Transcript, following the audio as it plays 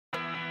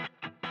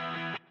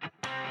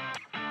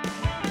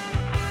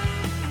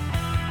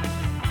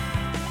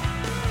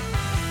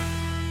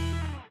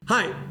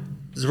Hi,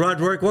 this is Rod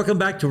Rohrich. Welcome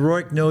back to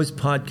Rohrich Knows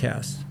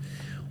Podcast.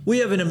 We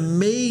have an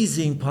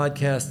amazing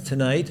podcast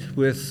tonight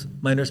with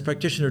my nurse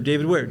practitioner,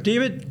 David Weir.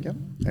 David?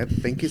 Yep.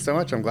 Thank you so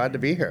much. I'm glad to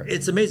be here.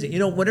 It's amazing. You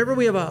know, whenever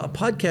we have a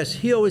podcast,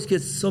 he always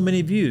gets so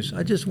many views.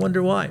 I just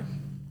wonder why.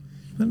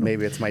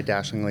 Maybe it's my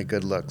dashingly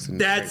good looks and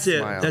That's it.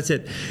 smile. That's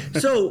it.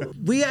 So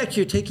we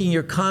actually are taking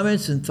your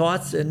comments and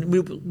thoughts, and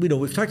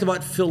we've talked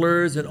about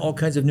fillers and all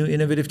kinds of new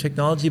innovative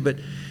technology, but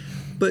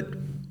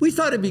we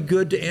thought it'd be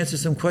good to answer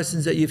some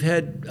questions that you've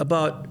had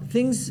about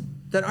things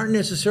that aren't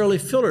necessarily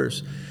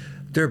fillers.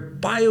 They're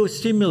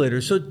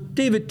biostimulators. So,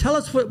 David, tell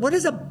us what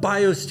is a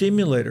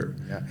biostimulator?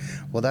 Yeah.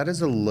 Well, that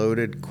is a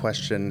loaded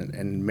question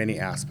in many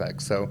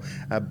aspects. So,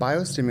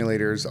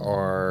 biostimulators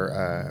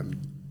are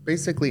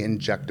basically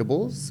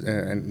injectables,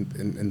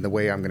 and the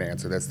way I'm going to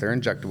answer this, they're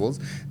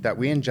injectables that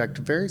we inject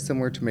very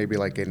similar to maybe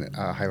like a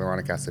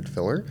hyaluronic acid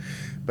filler,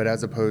 but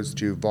as opposed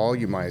to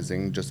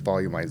just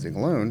volumizing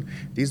alone,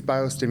 these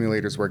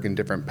biostimulators work in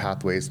different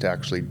pathways to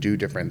actually do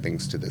different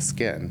things to the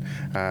skin,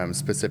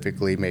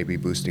 specifically maybe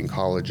boosting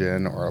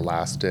collagen or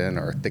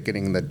elastin or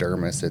thickening the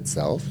dermis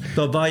itself.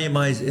 They'll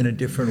volumize in a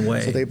different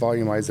way. So they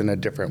volumize in a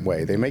different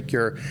way. They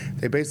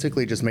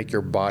basically just make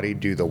your body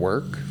do the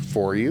work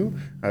for you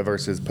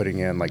versus putting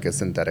in like a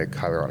synthetic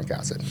hyaluronic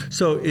acid.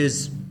 So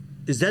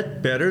is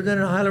that better than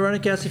a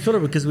hyaluronic acid filler?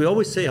 Because we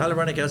always say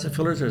hyaluronic acid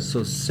fillers are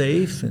so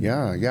safe.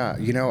 Yeah.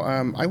 You know,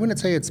 I wouldn't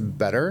say it's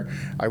better.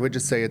 I would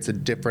just say it's a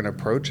different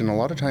approach. And a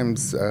lot of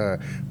times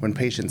when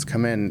patients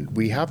come in,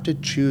 we have to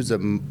choose a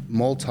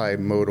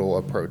multimodal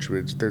approach.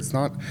 Which there's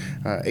not,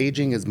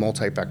 aging is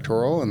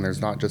multifactorial, and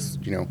there's not just,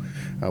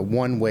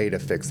 one way to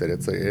fix it.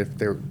 If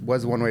there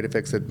was one way to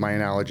fix it, my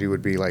analogy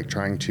would be like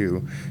trying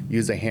to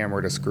use a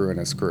hammer to screw in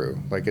a screw.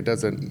 Like it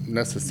doesn't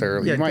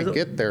necessarily, you might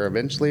get there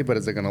eventually, but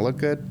is it going to look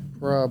good?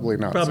 Probably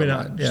not. Probably so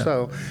not. Much. Yeah.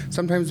 So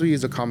sometimes we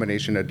use a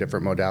combination of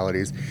different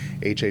modalities,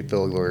 HA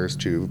fillers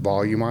to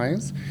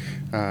volumize,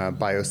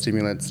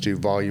 biostimulants to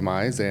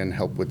volumize and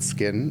help with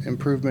skin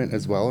improvement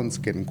as well and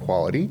skin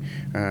quality.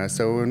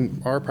 So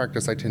in our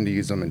practice, I tend to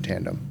use them in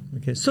tandem.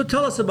 Okay, so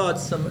tell us about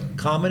some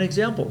common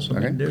examples. So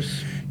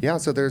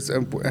there's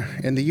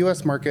in the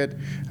U.S. market,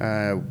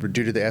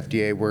 due to the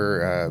FDA,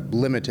 we're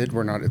limited.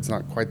 It's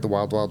not quite the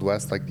wild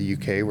west like the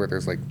U.K. where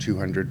there's like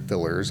 200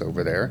 fillers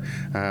over there.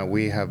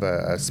 We have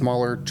a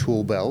smaller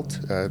tool belt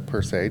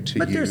per se to use.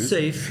 But they're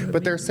safe.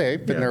 But they're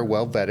safe and they're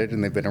well vetted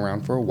and they've been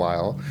around for a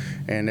while.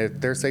 And if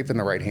they're safe in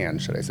the right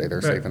hands, should I say, they're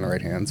safe in the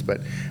right hands.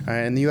 But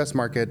in the U.S.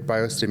 market,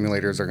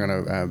 biostimulators are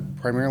going to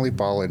primarily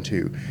fall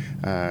into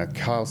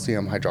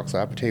calcium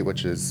hydroxyapatite,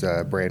 which is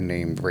brand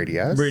name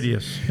Radius.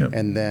 Yep.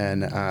 And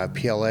then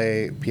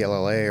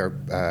PLLA or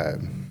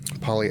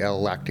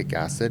poly-L-lactic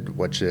acid,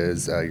 which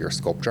is your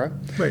Sculptra.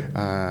 Right.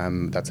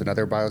 That's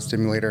another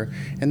biostimulator.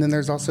 And then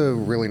there's also a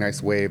really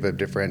nice wave of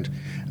different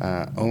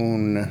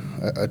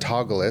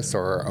autologous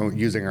or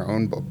using our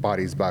own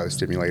body's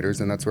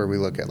biostimulators, and that's where we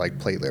look at like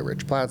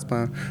platelet-rich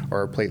plasma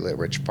or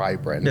platelet-rich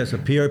fibrin. Yes, a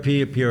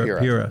PRP, a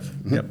PRF.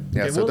 Mm-hmm. Yep.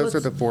 Yeah, Okay, so those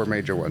are the four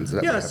major ones.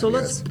 So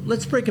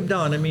let's break them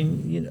down. I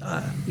mean,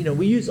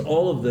 we use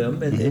all of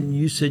them, and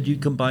you said you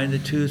combine the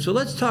two. So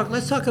let's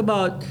talk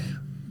about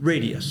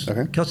Radius,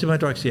 calcium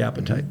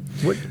hydroxyapatite.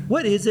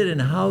 What is it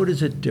and how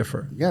does it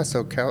differ? Yeah,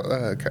 so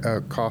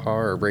CAHA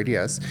or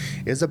Radius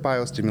is a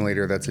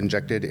biostimulator that's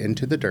injected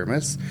into the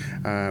dermis,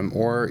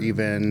 or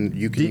even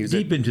you can use it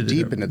deep into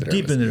the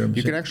dermis.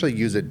 You can actually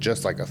use it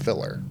just like a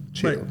filler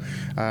too.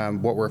 Right.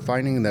 What we're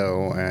finding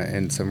though,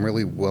 in some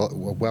really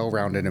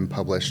well-rounded and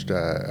published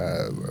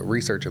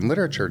research and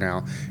literature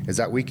now, is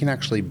that we can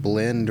actually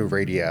blend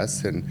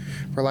Radius and,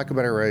 for lack of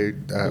better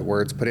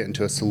words, put it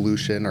into a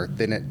solution or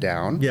thin it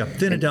down. Yeah,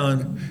 thin it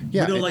down.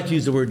 Yeah, we don't like to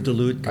use the word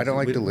dilute. I don't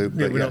like dilute,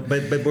 but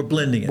we're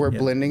blending it. We're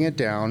blending it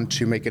down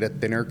to make it a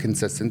thinner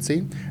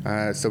consistency,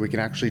 so we can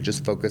actually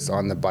just focus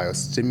on the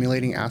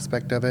biostimulating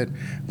aspect of it.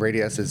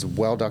 Radius is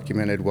well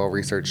documented, well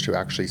researched to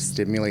actually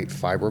stimulate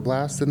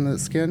fibroblasts in the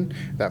skin.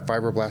 That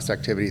fibroblast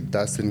activity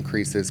thus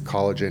increases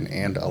collagen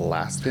and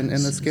elastin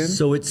in the skin.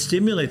 So it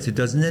stimulates. It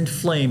doesn't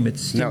inflame. It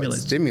stimulates. No, it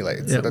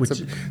stimulates. Yeah, so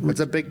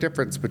that's a big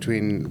difference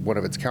between one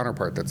of its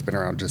counterpart that's been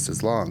around just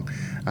as long.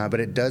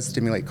 But it does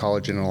stimulate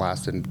collagen and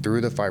elastin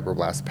through the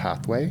fibroblast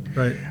pathway.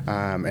 Right.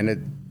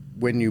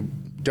 When you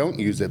don't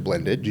use it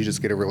blended, you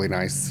just get a really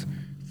nice,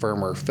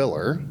 firmer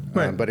filler.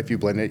 Right. But if you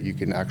blend it, you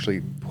can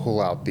actually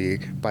pull out the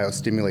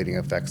biostimulating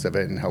effects of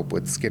it and help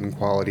with skin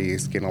quality,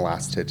 skin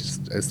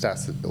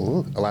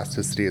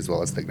elasticity, as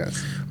well as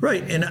thickness.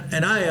 Right.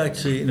 And I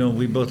actually,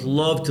 we both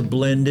love to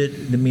blend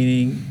it,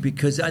 meaning,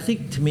 because I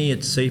think to me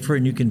it's safer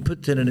and you can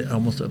put it in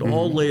almost at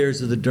all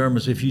layers of the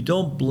dermis. If you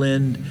don't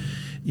blend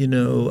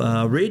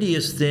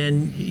Radius,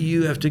 then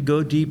you have to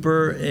go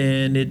deeper,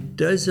 and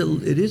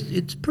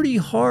it's pretty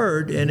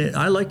hard, and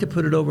I like to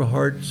put it over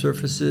hard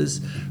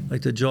surfaces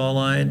like the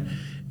jawline,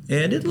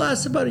 and it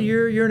lasts about a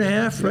year and a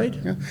half, right?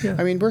 Yeah.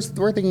 I mean, we're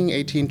thinking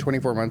 18,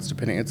 24 months,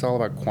 depending. It's all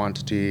about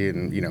quantity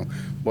and,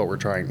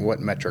 what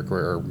metric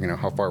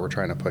how far we're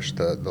trying to push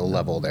the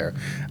level there.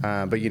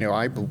 But,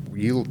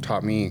 you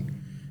taught me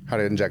how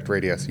to inject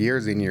Radius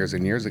years and years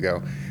and years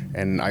ago,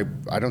 and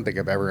I don't think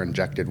I've ever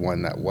injected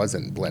one that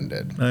wasn't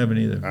blended. I haven't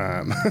either.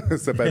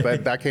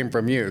 But that came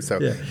from you. So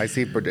Yeah. I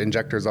see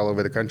injectors all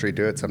over the country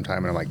do it sometime,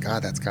 and I'm like,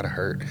 God, that's got to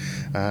hurt.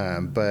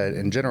 But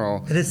in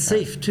general... And it's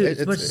safe, too.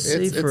 It's much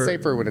safer. It's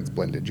safer when it's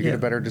blended. You get a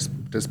better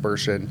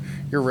dispersion.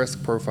 Your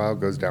risk profile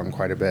goes down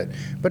quite a bit.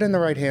 But in the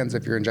right hands,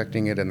 if you're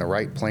injecting it in the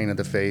right plane of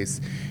the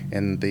face,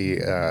 in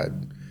the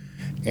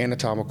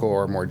anatomical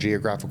or more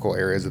geographical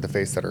areas of the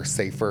face that are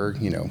safer,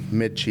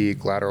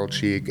 mid-cheek, lateral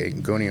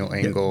cheek, gonial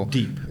angle,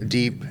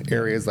 deep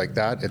areas like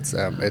that, it's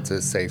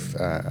a safe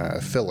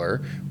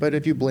filler. But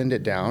if you blend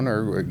it down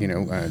or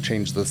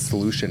change the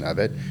solution of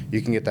it,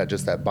 you can get that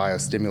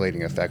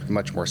biostimulating effect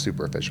much more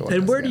superficial.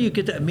 And where do you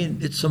get that? I mean,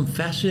 it's some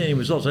fascinating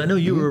results. I know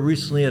you were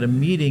recently at a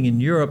meeting in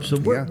Europe. So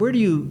where do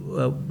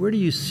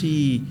you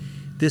see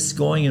this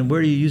going, and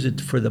where do you use it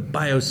for the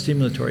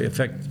biostimulatory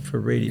effect for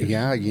Radius?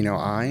 Yeah,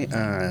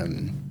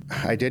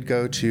 I did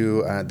go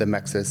to the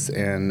Mexis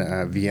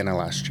in Vienna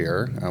last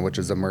year, which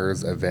is a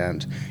MERS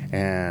event,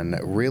 and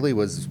really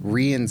was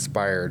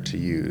re-inspired to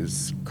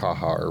use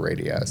Caja or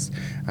Radius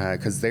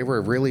because they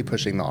were really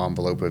pushing the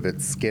envelope of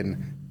its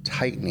skin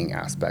tightening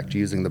aspect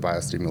using the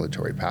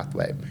biostimulatory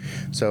pathway.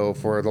 So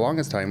for the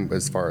longest time,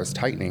 as far as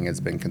tightening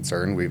has been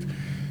concerned, we've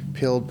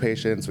peeled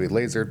patients, we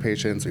lasered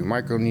patients, we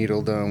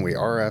microneedled them, we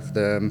RF'd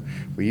them,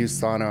 we use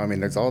sauna. I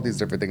mean, there's all these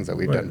different things that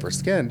we've done for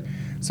skin.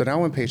 So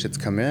now when patients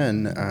come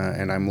in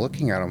and I'm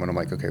looking at them and I'm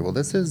like, okay, well,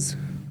 this is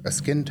a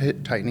skin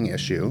tightening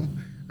issue.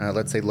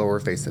 Let's say lower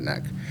face and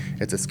neck.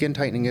 It's a skin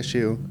tightening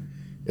issue.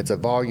 It's a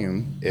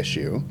volume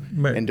issue.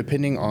 Right. And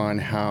depending on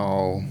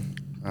how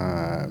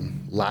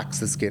lax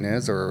the skin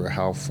is or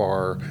how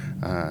far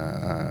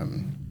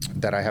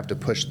that I have to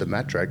push the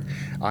metric,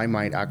 I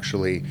might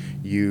actually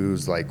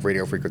use like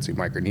radiofrequency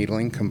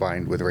microneedling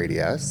combined with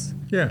Radius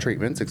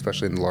treatments,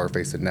 especially in the lower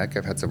face and neck.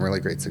 I've had some really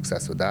great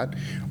success with that.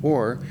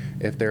 Or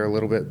if they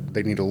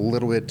need a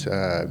little bit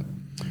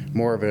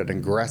more of an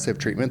aggressive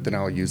treatment, then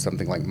I'll use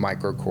something like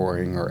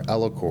microcoring or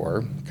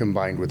Elocore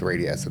combined with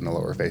Radius in the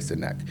lower face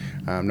and neck.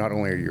 Not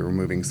only are you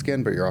removing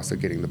skin, but you're also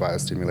getting the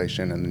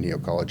biostimulation and the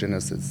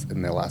neocollagenesis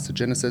and the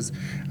elastogenesis.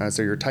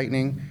 So you're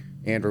tightening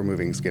and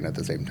removing skin at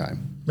the same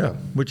time. Yeah,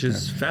 which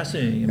is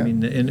fascinating. I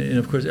mean, and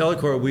of course,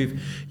 Elocore,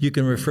 you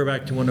can refer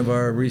back to one of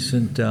our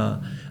recent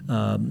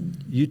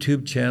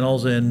YouTube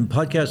channels and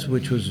podcasts,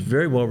 which was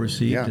very well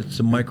received. Yeah. It's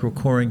a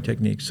microcoring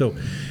technique. So,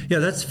 yeah,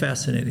 that's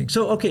fascinating.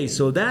 So, okay,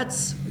 so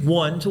that's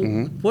one. So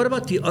what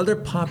about the other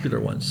popular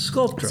one,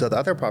 Sculptra? So the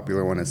other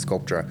popular one is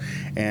Sculptra.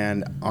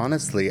 And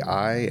honestly,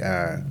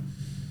 I,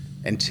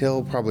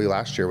 until probably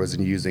last year, was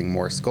using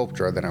more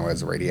Sculptra than I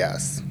was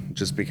Radius.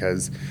 Just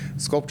because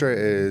Sculptra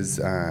is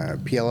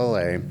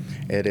PLLA.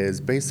 It is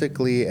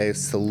basically a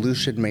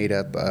solution made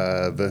up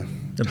of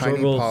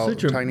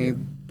tiny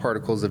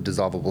particles of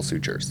dissolvable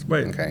sutures.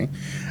 Right. Okay.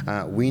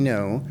 We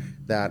know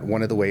that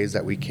one of the ways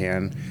that we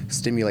can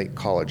stimulate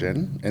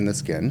collagen in the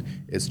skin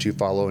is to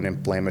follow an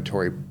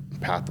inflammatory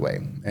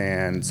pathway.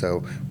 And so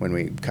when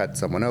we cut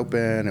someone open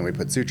and we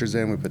put sutures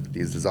in, we put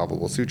these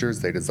dissolvable sutures,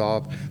 they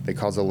dissolve, they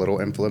cause a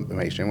little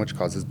inflammation, which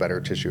causes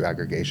better tissue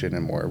aggregation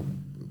and more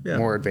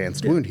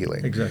advanced wound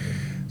healing. Exactly.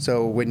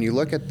 So when you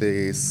look at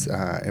this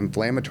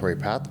inflammatory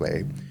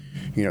pathway,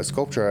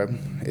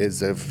 Sculptra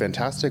is a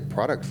fantastic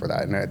product for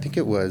that. And I think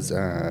it was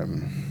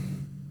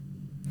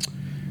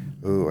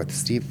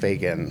Steve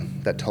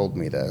Fagan that told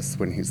me this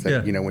when he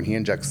said, when he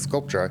injects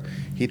Sculptra,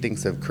 he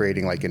thinks of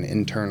creating like an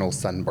internal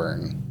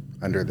sunburn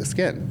under the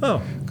skin. Oh.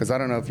 Because I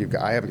don't know if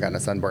I haven't gotten a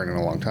sunburn in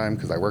a long time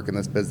because I work in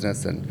this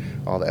business and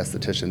all the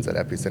estheticians at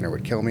Epicenter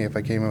would kill me if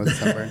I came in with a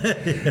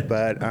sunburn.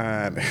 But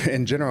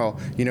in general,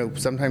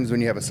 sometimes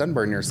when you have a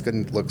sunburn, your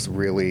skin looks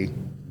really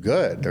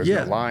good. There's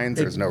no lines,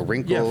 there's no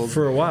wrinkles. Yeah,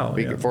 for a while.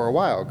 For a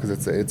while, because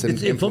it's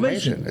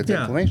inflammation. It's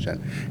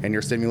inflammation. And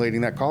you're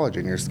stimulating that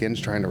collagen. Your skin's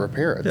trying to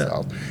repair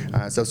itself.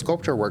 So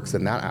Sculptra works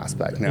in that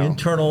aspect. Now,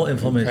 internal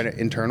inflammation. Kind of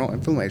internal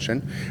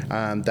inflammation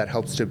that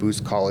helps to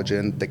boost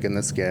collagen, thicken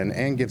the skin,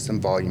 and give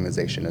some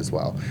volumization as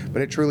well.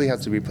 But it truly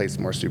has to be placed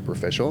more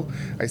superficial.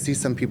 I see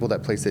some people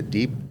that place it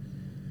deep.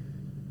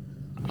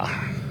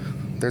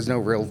 There's no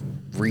real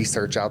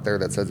research out there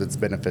that says it's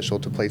beneficial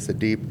to place it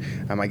deep.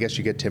 I guess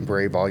you get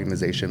temporary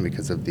volumization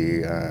because of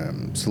the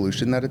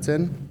solution that it's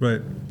in. Right.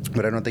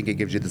 But I don't think it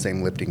gives you the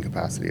same lifting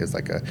capacity as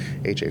like a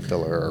HA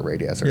filler or a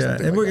Radius or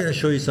something. Yeah, and we're going to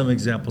show you some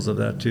examples of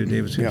that too.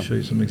 David's going to show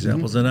you some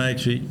examples. And I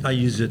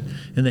use it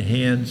in the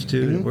hands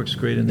too. It works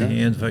great in the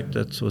hands. In fact,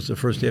 that was the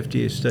first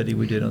FDA study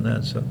we did on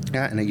that. So.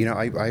 Yeah, and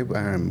I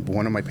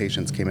one of my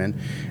patients came in,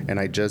 and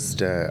I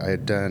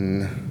had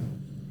done.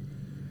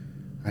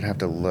 I'd have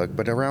to look,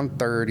 but around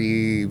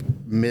 36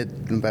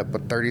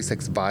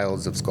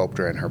 vials of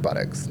Sculptra in her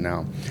buttocks.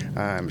 Now,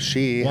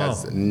 she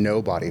has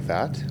no body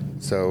fat,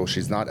 so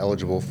she's not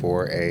eligible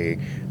for a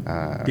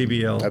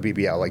BBL. A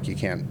BBL, like you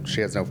can't. She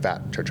has no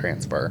fat to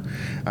transfer.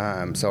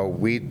 So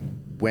we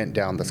went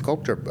down the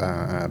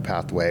Sculptra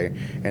pathway,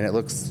 and it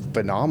looks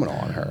phenomenal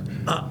on her.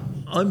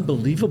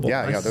 unbelievable.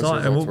 Yeah, I those saw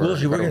it. And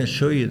results were we're going to incredible.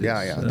 show you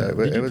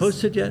this. Did you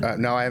post it yet?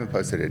 No, I haven't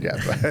posted it yet.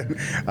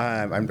 But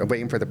I'm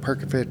waiting for the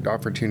perfect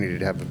opportunity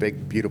to have a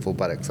big, beautiful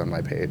buttocks on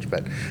my page.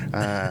 But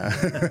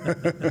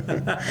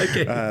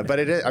Okay. but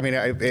it is. I mean,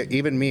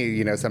 even me,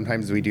 you know,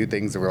 sometimes we do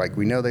things that we're like,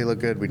 we know they look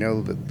good, we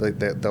know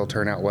that they'll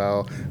turn out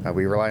well.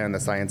 We rely on the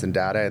science and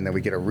data, and then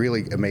we get a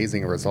really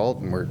amazing result.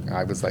 And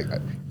I was like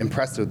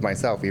impressed with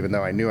myself, even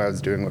though I knew I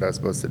was doing what I was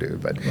supposed to do.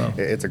 But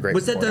it's a great.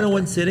 Was that done in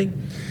one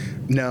sitting?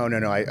 No.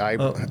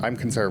 I'm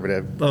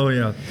conservative. Oh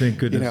yeah, thank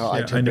goodness.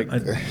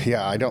 You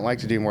know, I don't like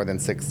to do more than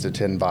 6 to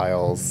 10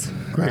 vials.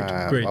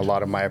 Great. A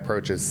lot of my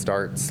approach is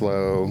start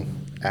slow,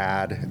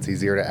 add. It's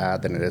easier to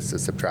add than it is to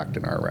subtract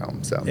in our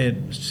realm. So.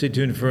 And stay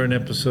tuned for an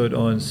episode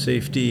on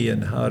safety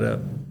and how to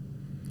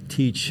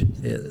teach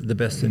the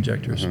best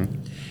injectors.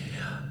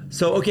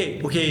 So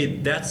okay,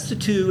 that's the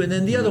two, and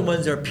then the other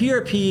ones are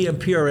PRP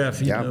and PRF.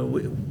 You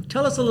know,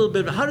 tell us a little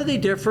bit. How do they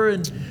differ,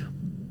 and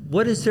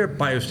what is their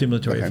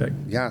biostimulatory effect?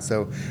 Yeah,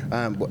 so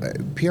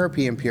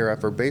PRP and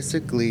PRF are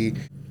basically,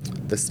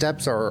 the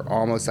steps are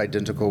almost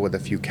identical with a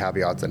few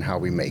caveats on how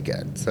we make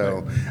it.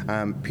 So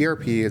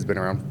PRP has been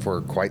around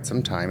for quite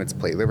some time. It's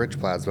platelet-rich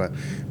plasma.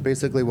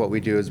 Basically what we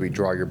do is we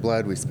draw your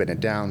blood, we spin it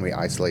down, we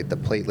isolate the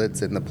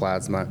platelets in the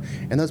plasma,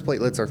 and those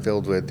platelets are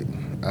filled with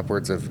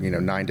upwards of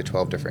 9 to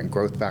 12 different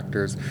growth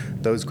factors.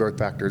 Those growth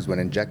factors, when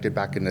injected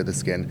back into the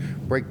skin,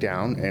 break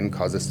down and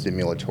cause a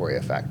stimulatory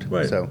effect.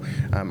 Right. So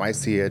I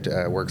see it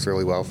works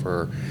really well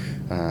for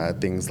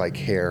things like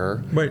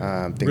hair,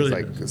 things really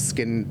like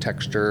skin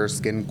texture,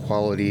 skin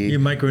quality. You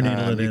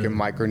microneedle it in. You can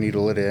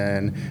microneedle it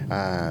in.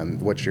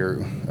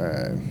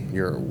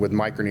 With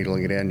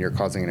microneedling it in, you're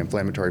causing an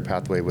inflammatory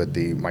pathway with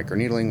the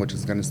microneedling, which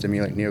is going to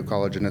stimulate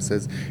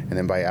neocollagenesis. And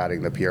then by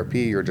adding the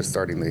PRP, you're just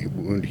starting the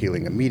wound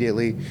healing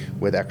immediately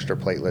with extra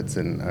platelets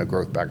and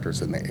growth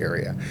factors in the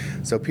area.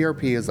 So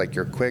PRP is like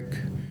your quick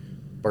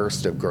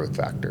burst of growth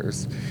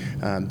factors.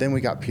 Then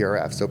we got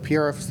PRF. So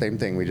PRF, same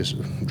thing. We just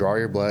draw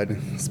your blood,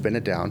 spin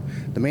it down.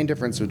 The main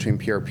difference between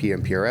PRP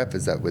and PRF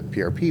is that with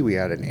PRP, we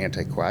add an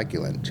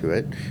anticoagulant to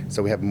it,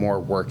 so we have more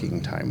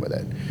working time with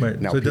it.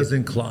 Right, now, so it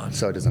doesn't clot.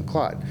 So it doesn't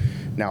clot.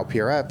 Now,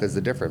 PRF is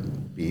a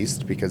different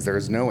beast because there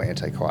is no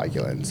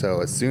anticoagulant.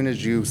 So as soon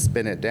as you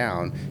spin it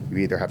down, you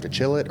either have to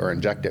chill it or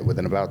inject it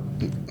within about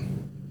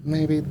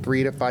maybe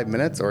 3 to 5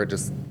 minutes, or it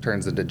just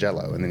turns into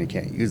jello and then you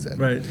can't use it.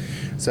 Right.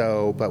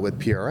 So, but with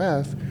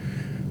PRF,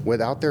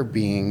 without there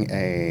being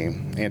a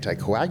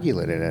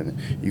anticoagulant in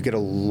it, you get a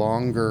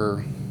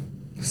longer,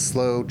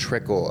 slow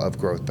trickle of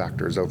growth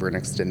factors over an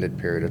extended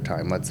period of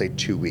time, let's say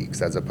 2 weeks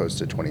as opposed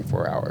to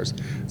 24 hours.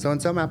 So in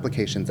some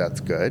applications that's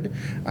good.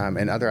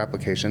 In other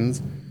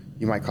applications,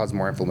 you might cause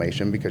more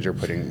inflammation because you're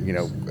putting,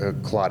 a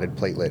clotted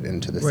platelet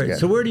into the skin.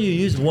 So where do you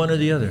use one or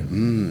the other?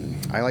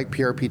 I like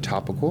PRP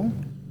topical.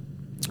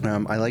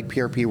 I like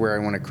PRP where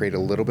I want to create a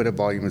little bit of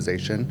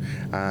volumization.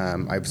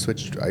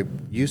 I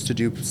used to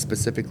do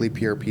specifically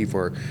PRP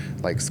for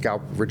like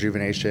scalp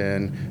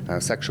rejuvenation,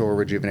 sexual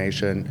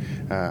rejuvenation.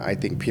 I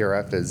think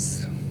PRF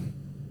is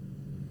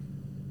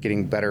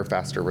getting better,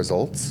 faster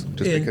results.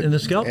 In the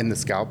scalp? In the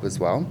scalp as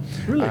well.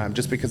 Really?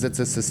 Just because it's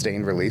a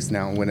sustained release.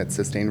 Now, when it's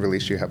sustained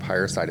release, you have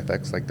higher side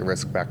effects, like the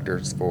risk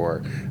factors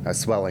for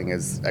swelling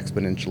is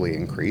exponentially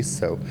increased.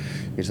 So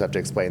you just have to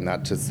explain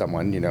that to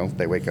someone.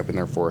 They wake up and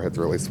their forehead's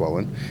really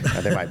swollen.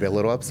 They might be a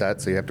little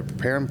upset, so you have to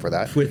prepare them for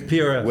that. With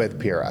PRF? With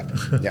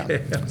PRF, yeah.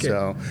 Okay.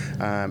 So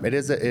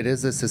it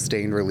is a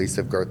sustained release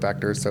of growth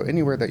factors. So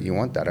anywhere that you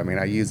want that. I mean,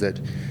 I use it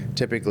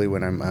typically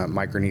when I'm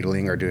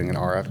microneedling or doing an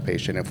RF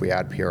patient if we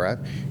add PRF.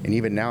 And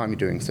even now I'm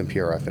doing some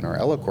PRF in our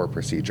EllaCore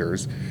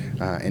procedures,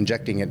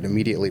 injecting it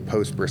immediately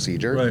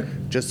post-procedure,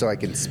 just so I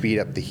can speed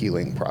up the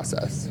healing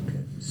process.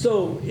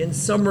 So in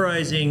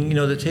summarizing,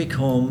 the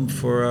take-home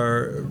for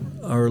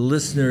our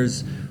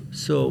listeners,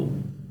 so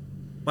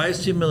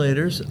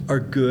biostimulators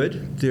are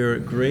good. They're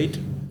great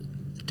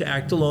to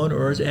act alone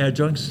or as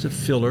adjuncts to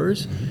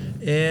fillers.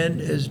 And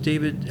as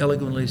David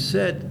elegantly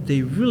said,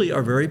 they really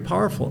are very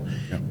powerful.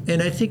 Yeah.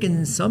 And I think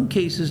in some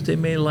cases they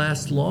may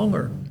last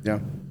longer. Yeah.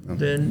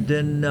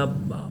 Than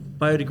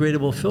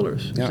biodegradable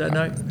fillers. Is that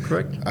not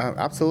correct?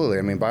 Absolutely.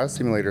 I mean,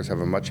 biostimulators have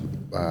a much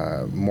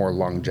more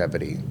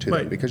longevity to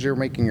them because you're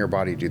making your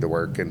body do the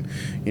work. And,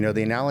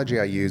 the analogy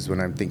I use when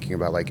I'm thinking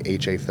about like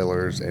HA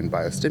fillers and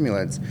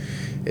biostimulants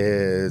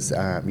is,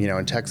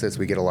 in Texas,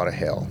 we get a lot of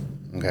hail.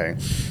 Okay.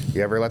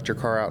 You ever left your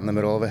car out in the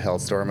middle of a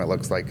hailstorm? It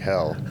looks like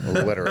hell,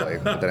 literally,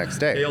 the next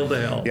day. Hail to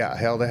hell. Yeah,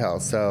 hail to hell.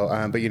 So,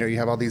 but you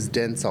have all these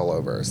dents all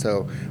over.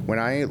 So when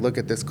I look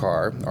at this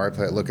car, or if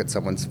I look at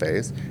someone's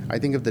face, I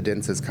think of the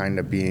dents as kind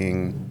of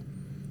being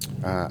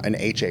an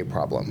HA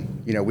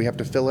problem. We have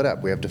to fill it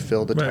up. We have to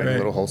fill the tiny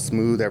little hole,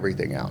 smooth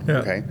everything out. Yeah.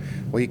 Okay.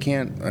 Well, you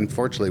can't,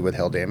 unfortunately, with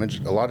hail damage,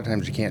 a lot of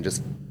times you can't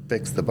just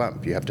fix the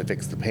bump. You have to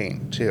fix the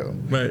paint too.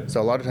 Right. So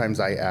a lot of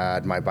times I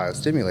add my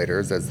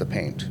biostimulators as the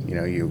paint.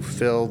 You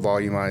fill,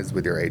 volumize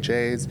with your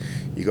HAs.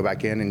 You go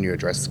back in and you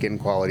address skin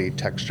quality,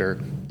 texture,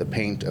 the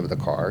paint of the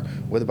car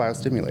with a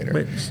biostimulator.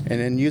 Right.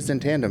 And then used in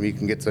tandem, you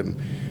can get some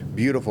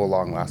beautiful,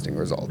 long-lasting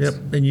results.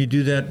 Yep, and you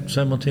do that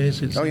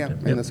simultaneously? at the Oh, same yeah,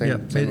 time? in the same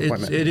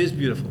appointment. It is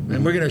beautiful,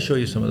 and we're going to show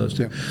you some of those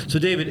too. Yeah. So,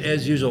 David,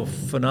 as usual,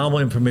 phenomenal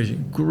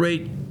information.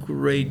 Great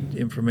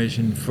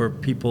information for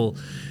people.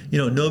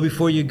 Know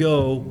before you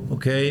go,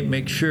 okay?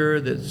 Make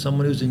sure that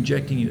someone who's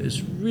injecting you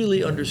is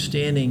really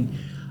understanding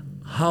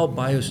how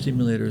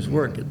biostimulators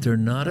work. They're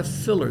not a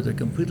filler. They're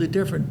completely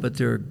different, but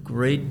they're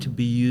great to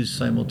be used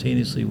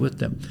simultaneously with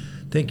them.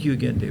 Thank you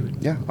again, David.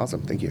 Yeah,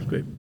 awesome. Thank you.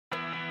 Great.